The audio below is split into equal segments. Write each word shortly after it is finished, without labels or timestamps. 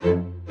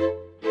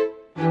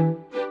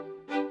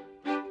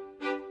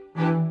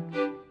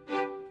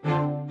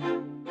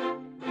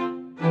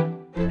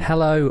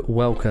Hello,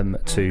 welcome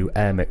to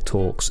AIRMIC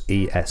Talks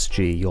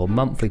ESG, your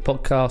monthly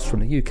podcast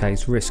from the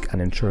UK's risk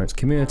and insurance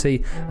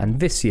community, and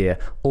this year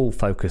all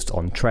focused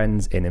on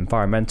trends in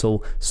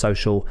environmental,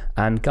 social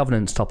and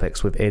governance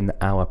topics within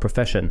our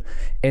profession.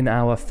 In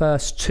our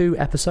first two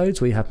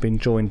episodes, we have been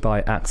joined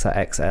by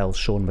AXA XL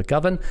Sean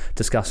McGovern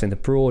discussing the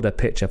broader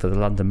picture for the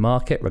London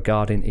market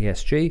regarding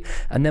ESG,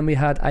 and then we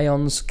had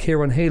Aon's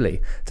Kieran Healy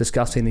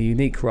discussing the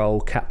unique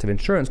role captive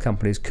insurance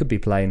companies could be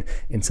playing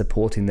in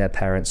supporting their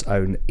parents'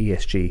 own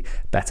ESG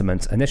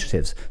betterment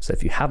initiatives. So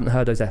if you haven't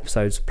heard those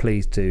episodes,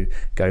 please do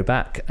go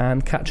back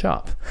and catch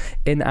up.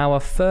 In our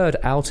third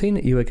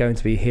outing, you are going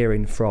to be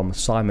hearing from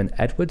Simon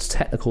Edwards,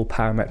 technical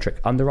parametric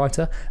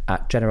underwriter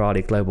at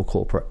Generali Global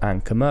Corporate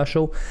and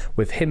Commercial,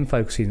 with him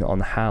focusing on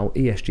how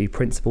ESG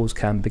principles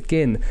can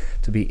begin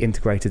to be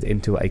integrated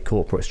into a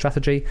corporate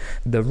strategy,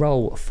 the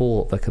role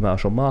for the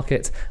commercial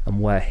market,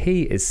 and where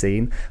he is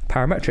seeing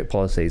parametric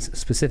policies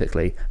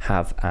specifically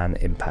have an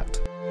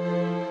impact.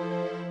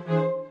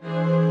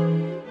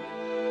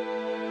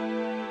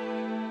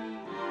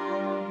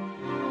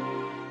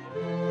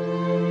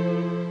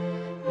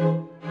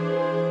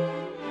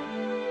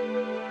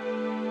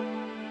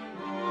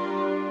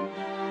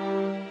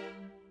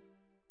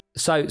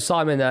 So,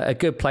 Simon, a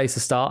good place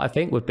to start, I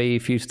think, would be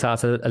for you to tell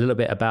us a little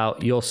bit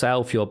about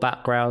yourself, your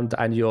background,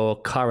 and your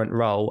current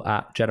role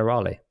at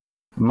Generali.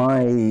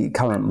 My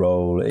current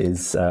role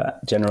is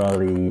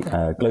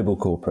Generali Global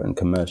Corporate and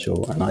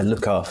Commercial, and I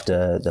look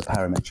after the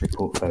parametric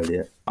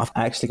portfolio. I've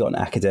actually got an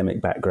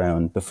academic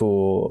background.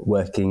 Before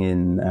working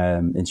in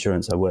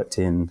insurance, I worked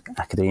in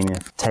academia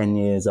for 10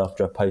 years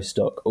after a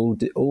postdoc,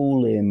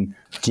 all in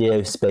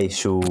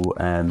geospatial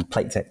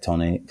plate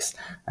tectonics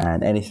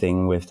and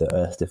anything with the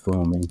Earth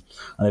deforming.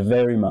 And I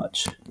very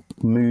much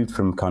moved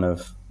from kind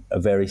of a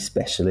very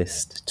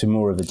specialist to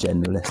more of a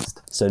generalist.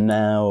 So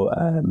now,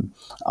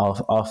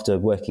 after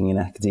working in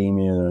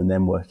academia and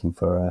then working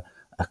for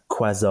a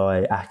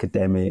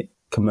quasi-academic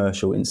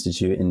commercial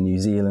institute in New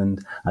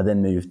Zealand, I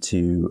then moved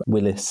to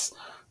Willis,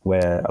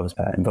 where I was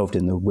involved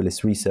in the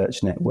Willis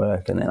Research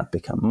Network, and then I've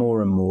become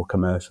more and more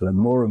commercial and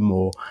more of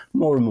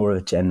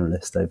a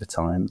generalist over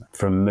time.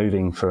 From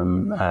moving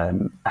from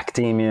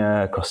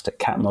academia across to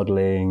cat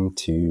modelling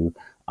to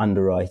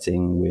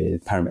underwriting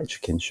with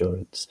parametric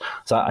insurance.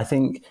 So I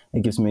think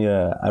it gives me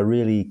a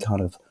really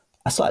kind of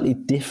a slightly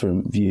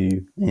different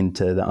view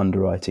into the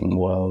underwriting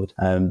world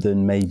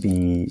than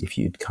maybe if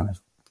you'd kind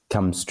of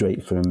come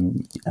straight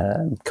from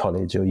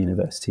college or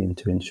university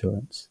into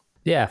insurance.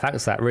 Yeah,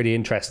 thanks for that. Really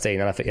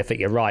interesting. And I think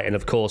you're right. And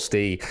of course,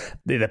 the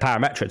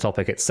parametric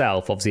topic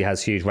itself obviously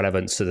has huge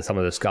relevance to some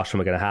of the discussion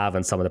we're going to have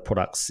and some of the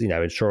products,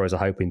 insurers are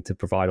hoping to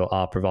provide or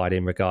are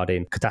providing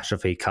regarding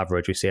catastrophe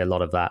coverage. We see a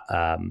lot of that,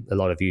 a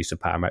lot of use of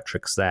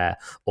parametrics there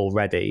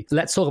already.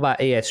 Let's talk about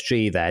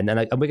ESG then.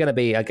 And we're going to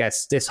be, I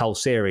guess, this whole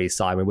series,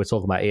 Simon, we're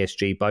talking about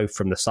ESG both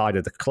from the side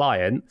of the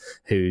client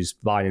who's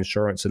buying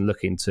insurance and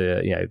looking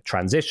to,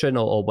 transition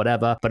or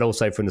whatever, but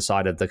also from the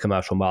side of the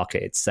commercial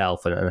market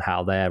itself and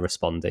how they're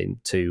responding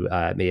to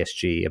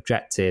ESG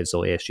objectives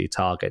or ESG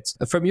targets.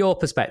 From your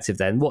perspective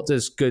then, what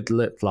does good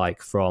look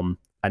like from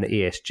an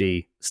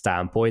ESG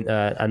standpoint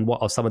and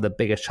what are some of the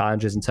biggest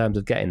challenges in terms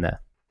of getting there?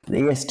 The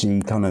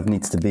ESG kind of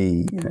needs to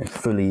be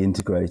fully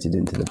integrated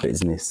into the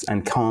business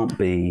and can't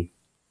be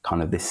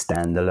kind of this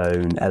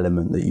standalone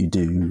element that you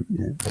do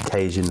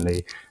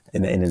occasionally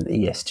in an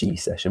ESG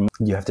session.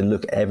 You have to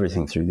look at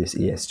everything through this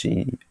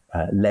ESG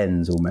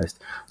lens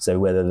almost. So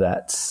whether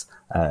that's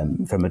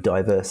from a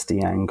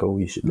diversity angle,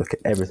 you should look at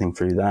everything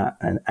through that,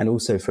 and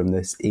also from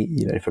this,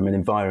 from an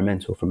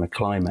environmental, from a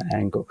climate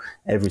angle,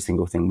 every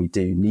single thing we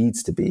do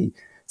needs to be,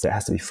 so it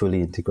has to be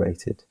fully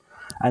integrated.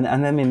 And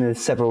I mean,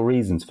 there's several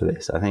reasons for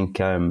this. I think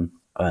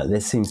there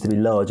seems to be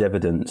large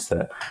evidence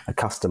that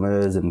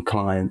customers and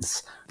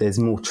clients, there's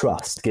more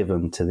trust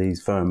given to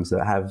these firms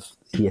that have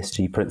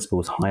ESG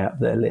principles high up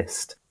their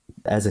list.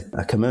 As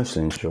a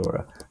commercial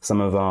insurer,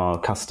 some of our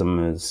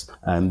customers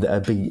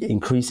that are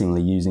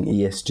increasingly using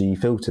ESG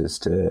filters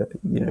to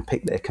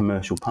pick their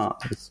commercial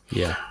partners.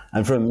 Yeah,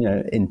 and from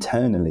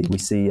internally, we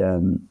see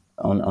on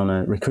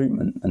a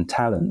recruitment and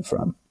talent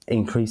front,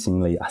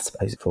 increasingly, I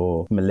suppose,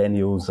 for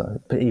millennials,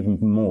 but even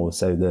more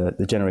so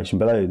the generation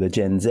below, the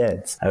Gen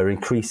Zs, are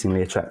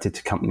increasingly attracted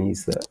to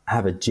companies that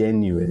have a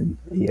genuine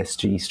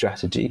ESG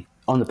strategy.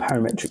 On the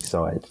parametric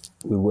side,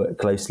 we work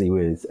closely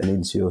with an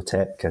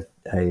insurtech,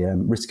 a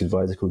risk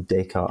advisor called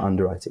Descartes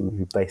Underwriting,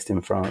 who's based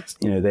in France.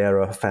 They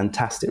are a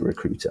fantastic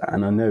recruiter,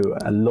 and I know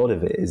a lot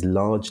of it is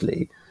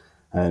largely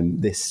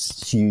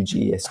this huge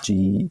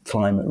ESG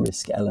climate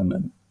risk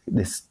element,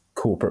 this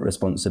corporate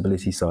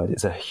responsibility side.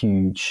 It's a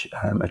huge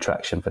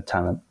attraction for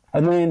talent.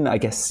 And then I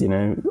guess,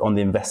 on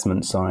the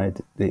investment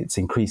side, it's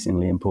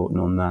increasingly important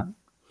on that.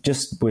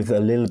 Just with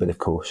a little bit of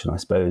caution, I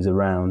suppose,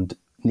 around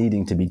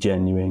needing to be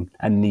genuine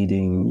and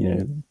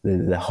needing,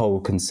 the whole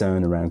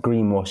concern around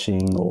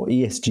greenwashing or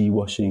ESG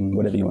washing,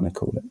 whatever you want to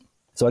call it.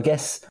 So I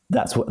guess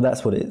that's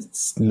what it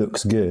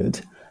looks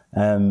good.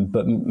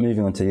 But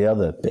moving on to the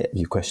other bit of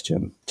your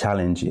question,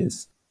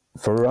 challenges.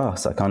 For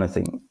us, I kind of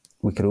think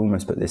we could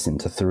almost put this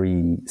into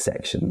three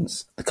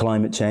sections. The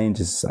climate change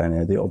is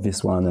the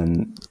obvious one,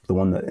 and the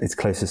one that is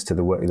closest to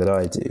the work that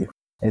I do,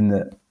 in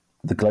that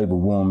the global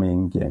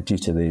warming, due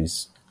to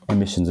these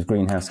emissions of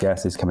greenhouse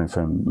gases coming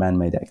from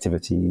man-made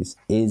activities,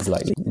 is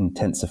likely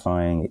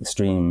intensifying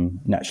extreme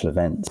natural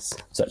events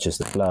such as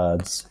the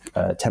floods,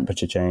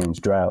 temperature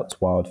change,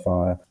 droughts,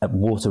 wildfire,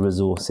 water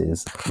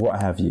resources, what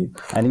have you.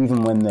 And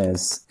even when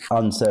there's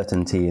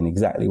uncertainty in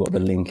exactly what the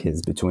link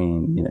is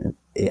between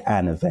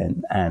an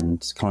event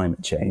and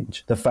climate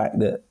change, the fact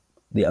that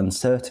the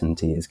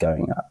uncertainty is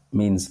going up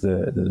means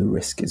the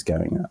risk is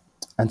going up.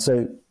 And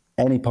so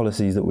any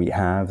policies that we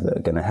have that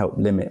are going to help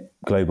limit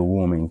global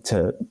warming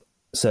to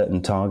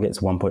certain targets,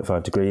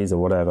 1.5 degrees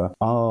or whatever,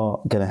 are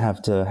going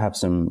to have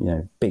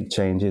some big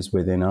changes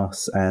within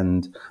us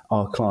and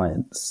our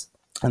clients.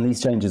 And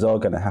these changes are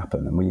going to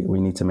happen, and we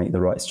need to make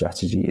the right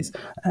strategies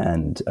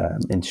and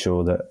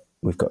ensure that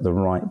we've got the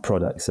right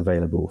products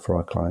available for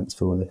our clients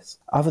for this.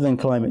 Other than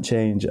climate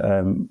change,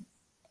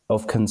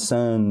 of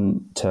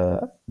concern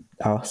to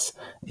us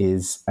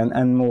is,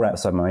 and more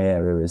outside my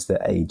area, is the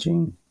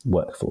ageing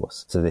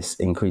workforce. So this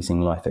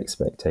increasing life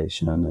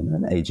expectation and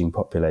an ageing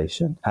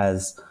population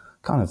has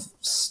kind of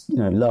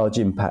large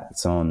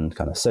impacts on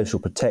kind of social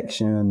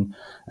protection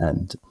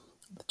and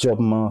the job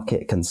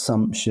market,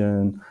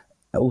 consumption,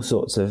 all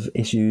sorts of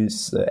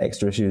issues,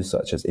 extra issues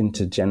such as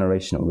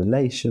intergenerational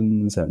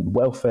relations and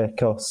welfare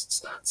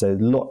costs. So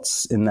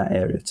lots in that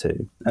area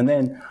too. And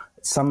then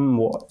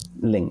somewhat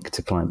linked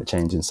to climate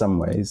change in some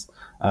ways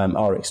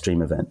are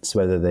extreme events,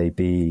 whether they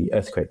be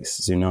earthquakes,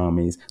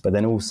 tsunamis, but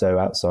then also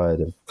outside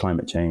of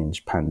climate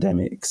change,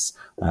 pandemics,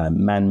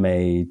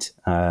 man-made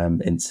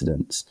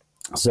incidents.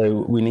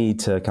 So we need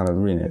to kind of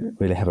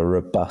really have a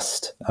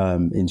robust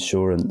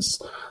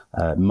insurance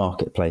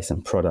marketplace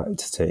and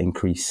product to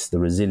increase the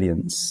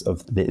resilience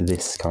of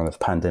this kind of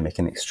pandemic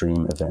and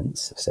extreme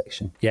events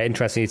section. Yeah,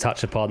 interesting. You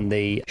touch upon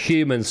the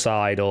human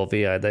side of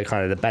the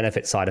kind of the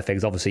benefit side of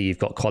things. Obviously, you've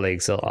got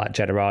colleagues at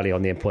Generali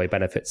on the employee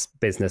benefits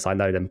business. I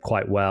know them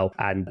quite well,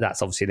 and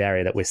that's obviously an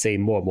area that we're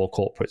seeing more and more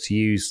corporates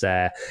use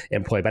their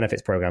employee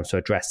benefits programs to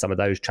address some of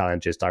those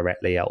challenges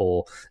directly,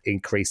 or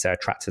increase their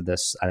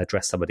attractiveness and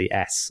address some of the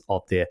S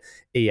of the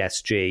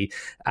ESG.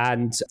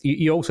 And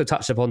you also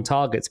touched upon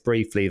targets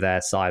briefly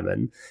there, Simon.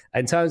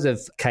 In terms of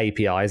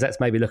KPIs, let's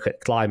maybe look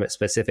at climate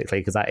specifically,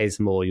 because that is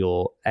more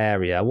your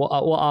area. What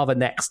are the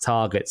next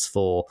targets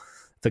for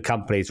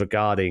companies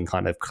regarding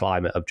kind of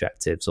climate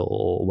objectives,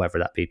 or whether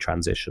that be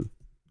transition?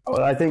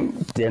 Well, I think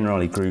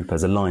Generali Group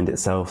has aligned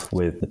itself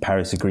with the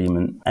Paris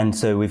Agreement. And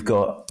so we've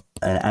got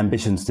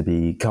ambitions to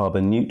be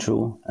carbon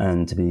neutral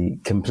and to be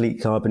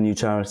complete carbon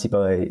neutrality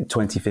by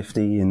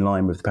 2050 in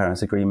line with the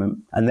Paris Agreement.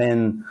 And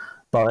then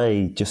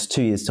by just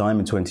 2 years' time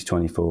in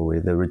 2024,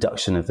 with a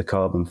reduction of the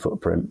carbon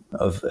footprint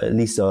of at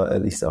least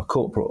our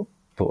corporate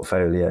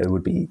portfolio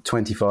would be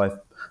 25%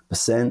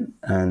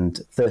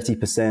 and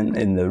 30%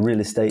 in the real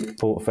estate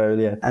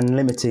portfolio, and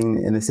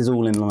this is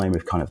all in line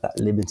with kind of that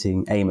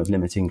aim of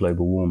limiting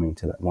global warming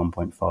to that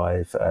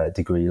 1.5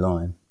 degree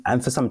line.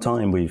 And for some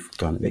time, we've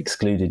kind of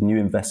excluded new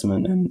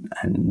investment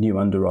and new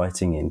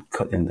underwriting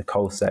in the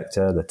coal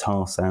sector, the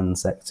tar sand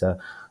sector,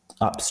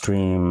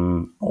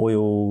 upstream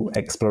oil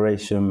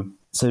exploration.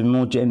 So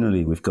more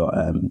generally, we've got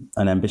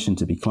an ambition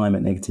to be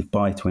climate negative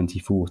by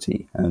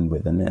 2040, and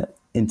with an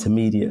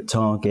intermediate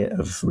target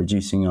of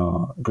reducing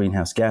our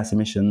greenhouse gas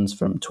emissions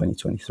from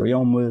 2023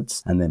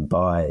 onwards. And then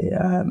by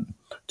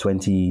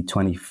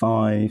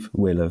 2025,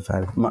 we'll have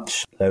had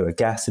much lower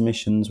gas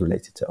emissions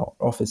related to our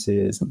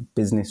offices and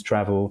business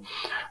travel.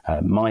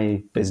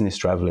 My business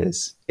travel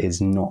is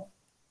not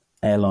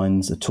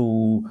airlines at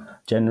all.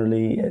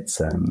 Generally,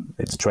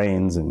 it's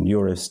trains and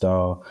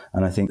Eurostar,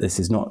 and I think this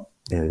is not.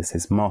 This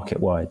is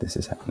market-wide, this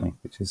is happening,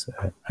 which is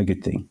a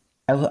good thing.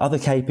 Other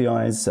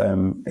KPIs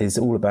is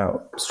all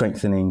about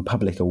strengthening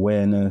public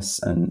awareness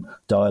and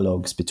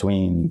dialogues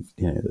between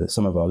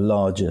some of our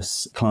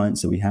largest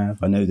clients that we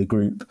have. I know the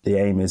group, the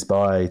aim is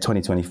by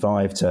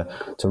 2025 to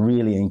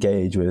really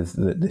engage with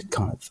the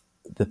kind of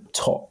the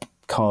top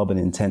carbon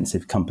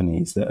intensive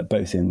companies that are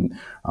both in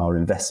our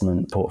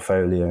investment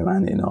portfolio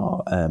and in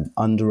our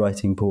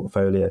underwriting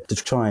portfolio, to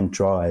try and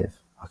drive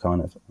a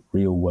kind of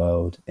real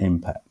world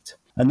impact.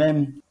 And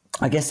then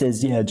I guess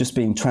there's just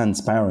being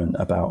transparent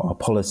about our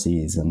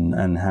policies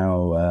and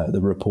how the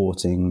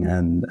reporting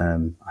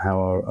and how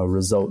our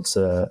results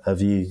are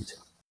viewed.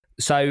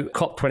 So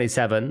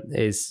COP27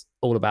 is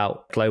all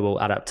about global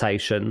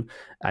adaptation,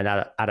 and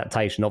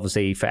adaptation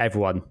obviously for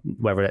everyone,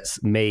 whether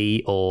it's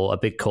me or a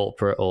big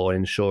corporate or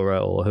insurer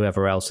or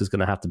whoever else is going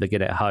to have to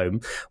begin at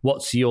home.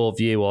 What's your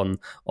view on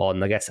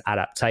I guess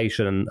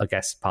adaptation? And I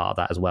guess part of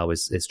that as well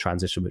is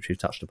transition, which we've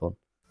touched upon.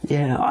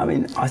 Yeah, I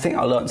mean, I think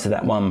I'll answer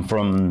that one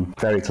from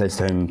very close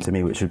to home to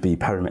me, which would be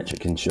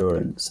parametric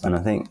insurance. And I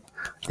think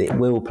it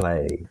will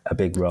play a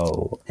big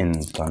role in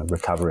kind of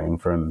recovering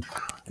from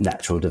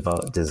natural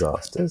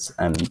disasters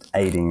and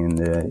aiding in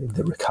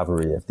the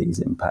recovery of these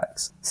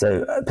impacts.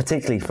 So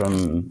particularly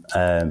from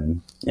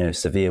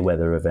severe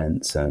weather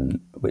events, and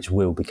which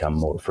will become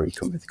more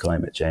frequent with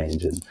climate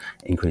change and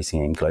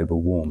increasing in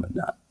global warming.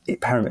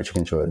 Parametric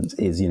insurance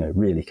is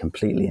really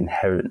completely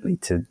inherently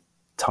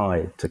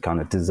tied to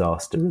kind of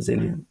disaster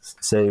resilience.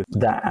 So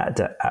that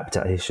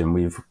adaptation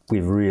we've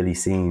really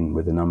seen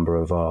with a number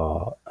of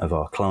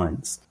our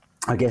clients.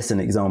 I guess an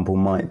example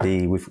might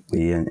be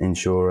we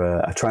insure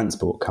a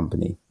transport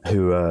company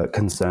who are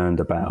concerned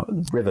about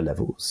river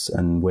levels,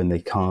 and when they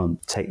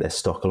can't take their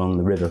stock along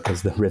the river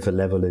because the river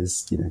level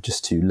is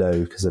just too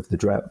low because of the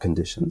drought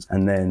conditions,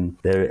 and then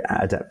their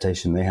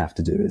adaptation they have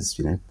to do is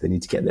they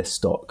need to get their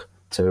stock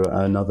to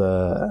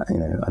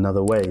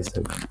another way,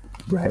 so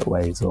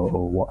railways or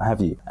what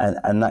have you,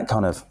 and that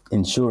kind of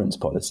insurance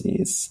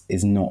policy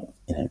is not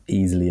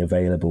easily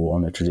available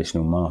on a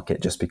traditional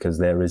market, just because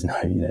there is no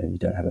you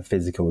don't have a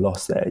physical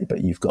loss there,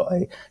 but you've got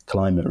a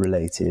climate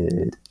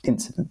related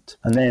incident.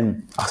 And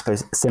then I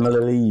suppose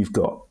similarly you've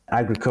got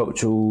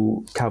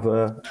agricultural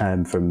cover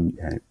from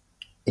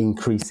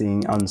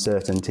increasing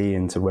uncertainty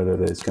into whether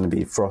there's going to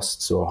be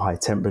frosts or high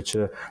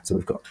temperature. So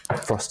we've got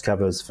frost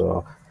covers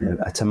for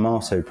a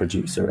tomato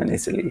producer in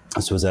Italy.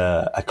 This was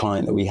a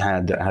client that we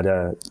had that had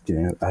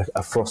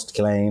a frost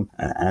claim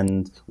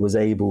and was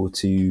able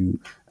to.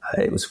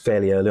 It was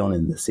fairly early on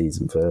in the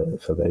season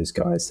for those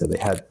guys, so they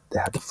had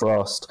the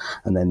frost,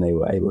 and then they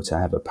were able to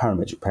have a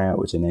parametric payout,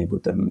 which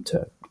enabled them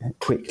to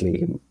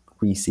quickly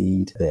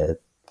reseed their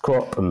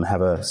crop and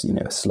have a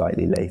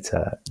slightly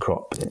later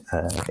crop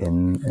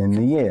in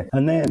the year.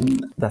 And then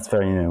that's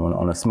very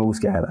on a small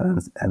scale.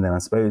 And then I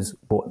suppose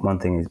one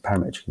thing is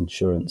parametric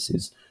insurance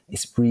is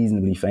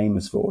reasonably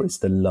famous for is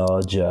the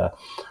larger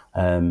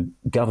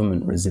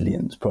government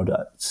resilience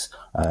products,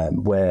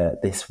 where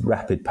this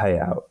rapid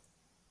payout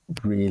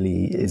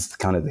really is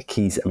kind of the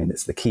key. I mean,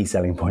 it's the key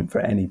selling point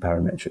for any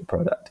parametric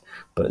product,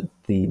 but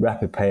the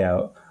rapid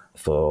payout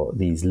for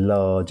these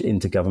large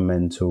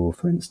intergovernmental,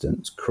 for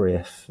instance,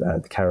 CRIF,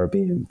 the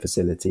Caribbean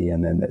facility,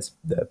 and then there's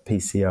the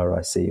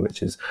PCRIC,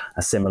 which is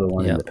a similar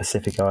one in the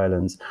Pacific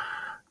Islands.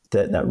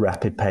 That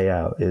rapid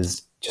payout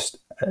is just,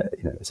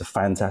 it's a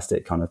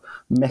fantastic kind of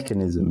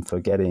mechanism for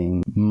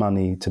getting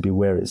money to be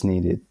where it's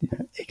needed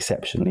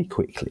exceptionally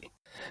quickly.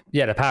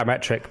 Yeah, the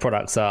parametric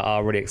products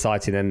are really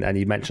exciting, and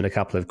you mentioned a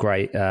couple of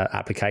great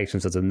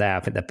applications of them there. I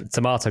think the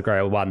tomato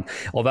grower one,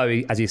 although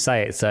as you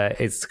say,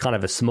 it's kind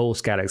of a small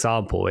scale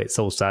example, it's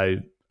also,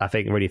 I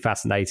think, really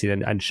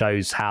fascinating and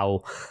shows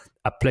how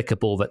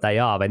applicable that they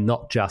are. They're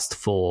not just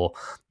for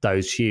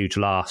those huge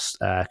last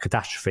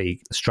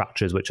catastrophe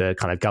structures which are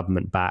kind of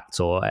government backed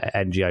or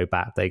NGO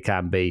backed. They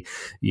can be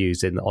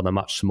used on a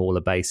much smaller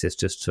basis,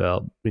 just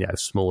for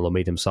small or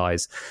medium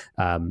sized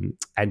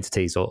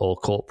entities or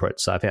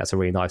corporates. So I think that's a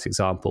really nice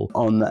example.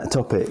 On that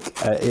topic,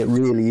 it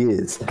really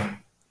is.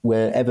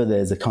 Wherever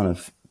there's a kind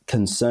of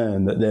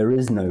concern that there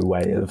is no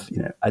way of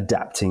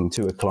adapting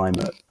to a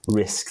climate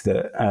risk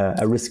that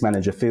a risk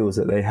manager feels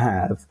that they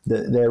have,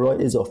 that there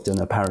is often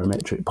a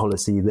parametric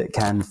policy that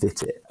can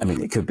fit it. I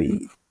mean, it could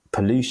be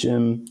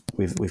pollution.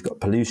 We've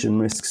got pollution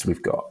risks.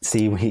 We've got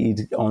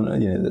seaweed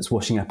on that's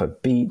washing up a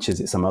beach.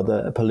 Is it some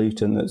other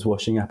pollutant that's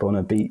washing up on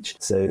a beach?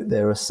 So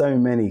there are so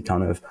many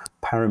kind of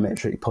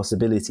parametric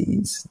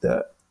possibilities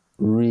that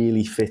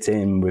really fit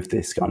in with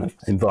this kind of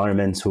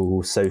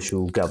environmental,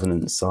 social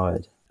governance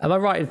side. Am I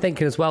right in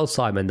thinking as well,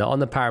 Simon, that on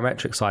the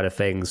parametric side of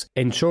things,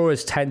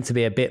 insurers tend to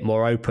be a bit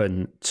more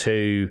open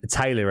to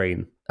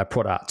tailoring a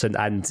product,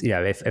 and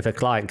if a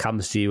client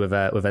comes to you with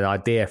an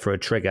idea for a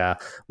trigger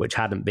which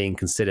hadn't been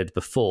considered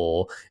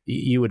before,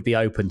 you would be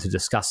open to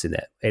discussing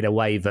it in a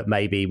way that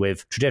maybe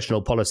with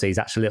traditional policies,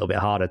 actually a little bit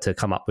harder to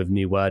come up with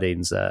new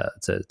wordings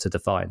to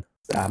define.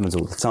 It happens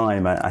all the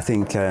time. I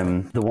think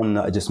the one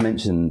that I just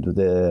mentioned,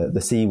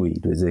 the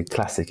seaweed, was a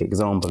classic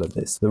example of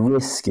this. The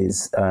risk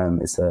is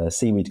it's a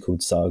seaweed called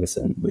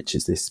sargassum, which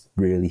is this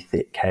really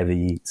thick,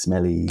 heavy,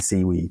 smelly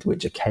seaweed,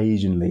 which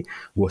occasionally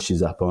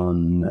washes up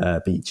on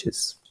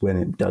beaches. When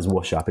it does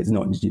wash up, it's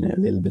not a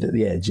little bit at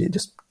the edge; it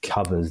just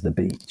covers the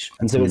beach.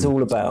 And so it's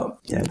all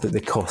about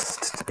the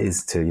cost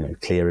is to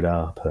clear it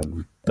up,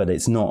 but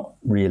it's not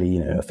really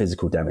a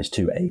physical damage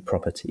to a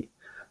property,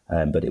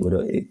 but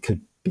it could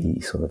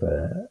be sort of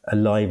a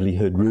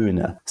livelihood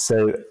ruiner.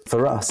 So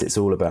for us, it's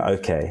all about,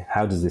 okay,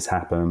 how does this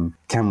happen?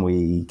 Can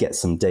we get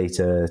some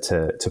data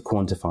to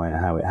quantify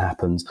how it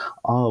happens?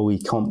 Are we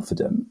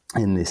confident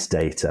in this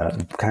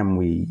data? Can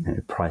we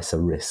price a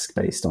risk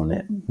based on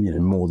it,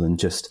 more than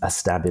just a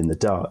stab in the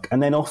dark?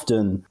 And then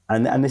often,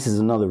 and this is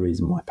another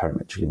reason why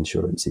parametric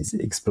insurance is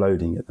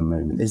exploding at the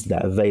moment, is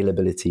that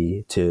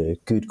availability to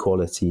good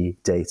quality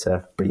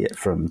data, be it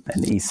from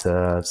an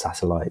ESA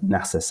satellite,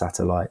 NASA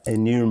satellite,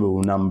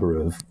 innumerable number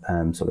of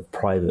sort of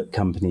private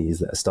companies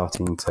that are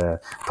starting to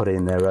put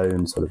in their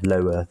own sort of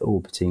low Earth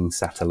orbiting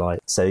satellite.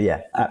 So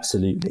yeah,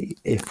 absolutely.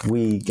 If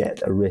we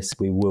get a risk,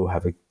 we will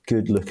have a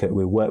good look at,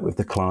 we'll work with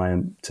the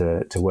client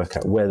to work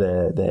out where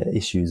their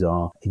issues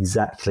are,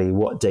 exactly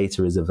what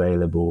data is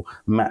available,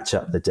 match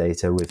up the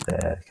data with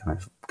their kind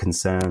of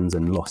concerns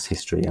and loss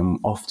history. And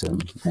often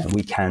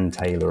we can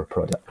tailor a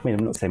product. I mean,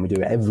 I'm not saying we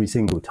do it every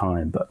single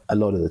time, but a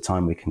lot of the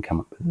time we can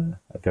come up with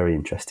a very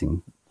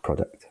interesting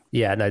product.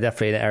 Yeah, no,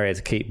 definitely an area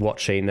to keep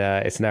watching.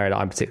 It's an area that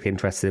I'm particularly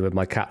interested in with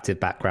my captive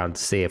background,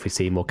 to see if we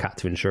see more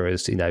captive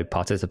insurers,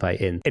 participate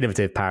in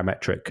innovative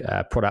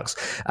parametric products.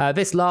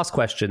 This last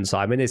question,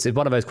 Simon, is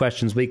one of those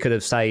questions we could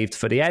have saved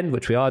for the end,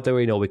 which we are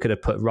doing, or we could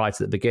have put right at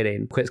the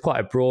beginning. It's quite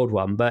a broad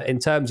one, but in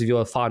terms of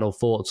your final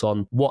thoughts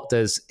on what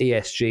does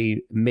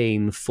ESG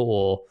mean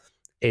for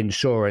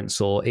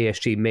insurance, or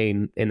ESG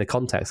mean in the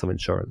context of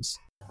insurance?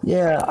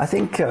 Yeah, I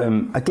think,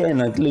 again,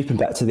 looping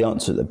back to the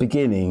answer at the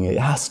beginning, it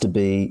has to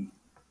be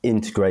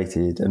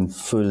integrated and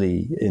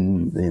fully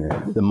in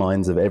the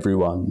minds of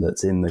everyone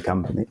that's in the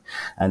company,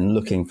 and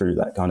looking through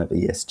that kind of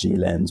ESG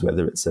lens,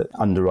 whether it's at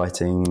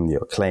underwriting,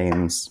 your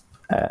claims,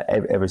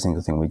 every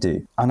single thing we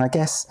do. And I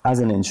guess as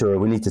an insurer,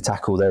 we need to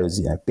tackle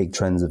those big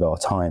trends of our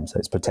time. So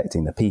it's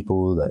protecting the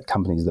people, the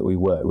companies that we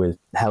work with,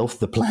 health,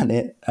 the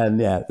planet, and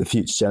the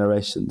future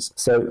generations.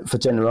 So for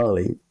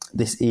Generali,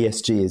 this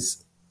ESG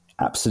is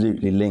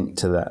absolutely linked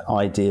to that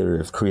idea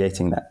of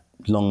creating that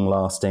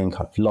long-lasting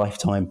kind of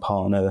lifetime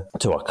partner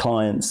to our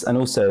clients and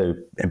also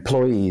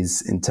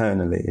employees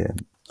internally,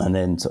 and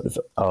then sort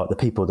of the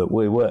people that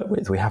we work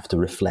with. We have to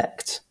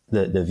reflect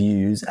the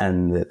views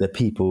and the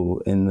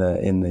people in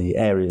the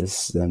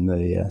areas and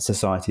the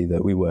society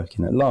that we work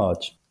in at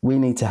large. We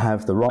need to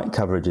have the right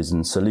coverages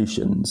and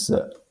solutions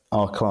that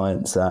our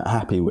clients are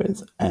happy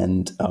with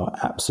and are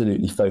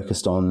absolutely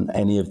focused on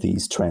any of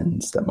these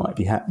trends that might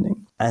be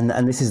happening. And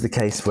this is the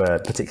case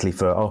particularly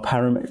for our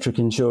parametric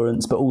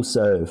insurance, but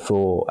also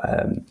for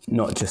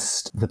not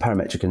just the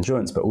parametric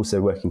insurance, but also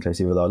working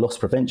closely with our loss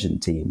prevention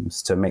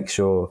teams to make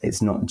sure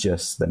it's not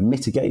just the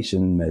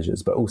mitigation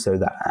measures, but also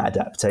that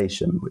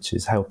adaptation, which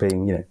is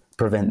helping,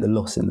 prevent the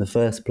loss in the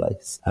first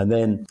place. And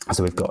then,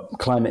 so we've got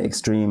climate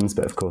extremes,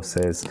 but of course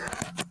there's,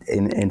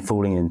 in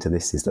falling into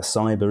this is the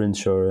cyber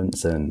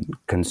insurance and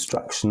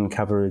construction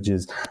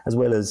coverages, as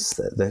well as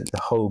the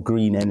whole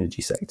green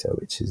energy sector,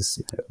 which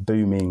is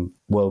booming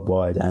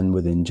worldwide and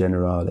within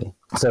Generali.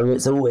 So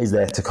it's always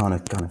there to kind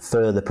of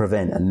further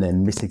prevent and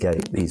then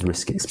mitigate these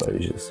risk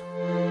exposures.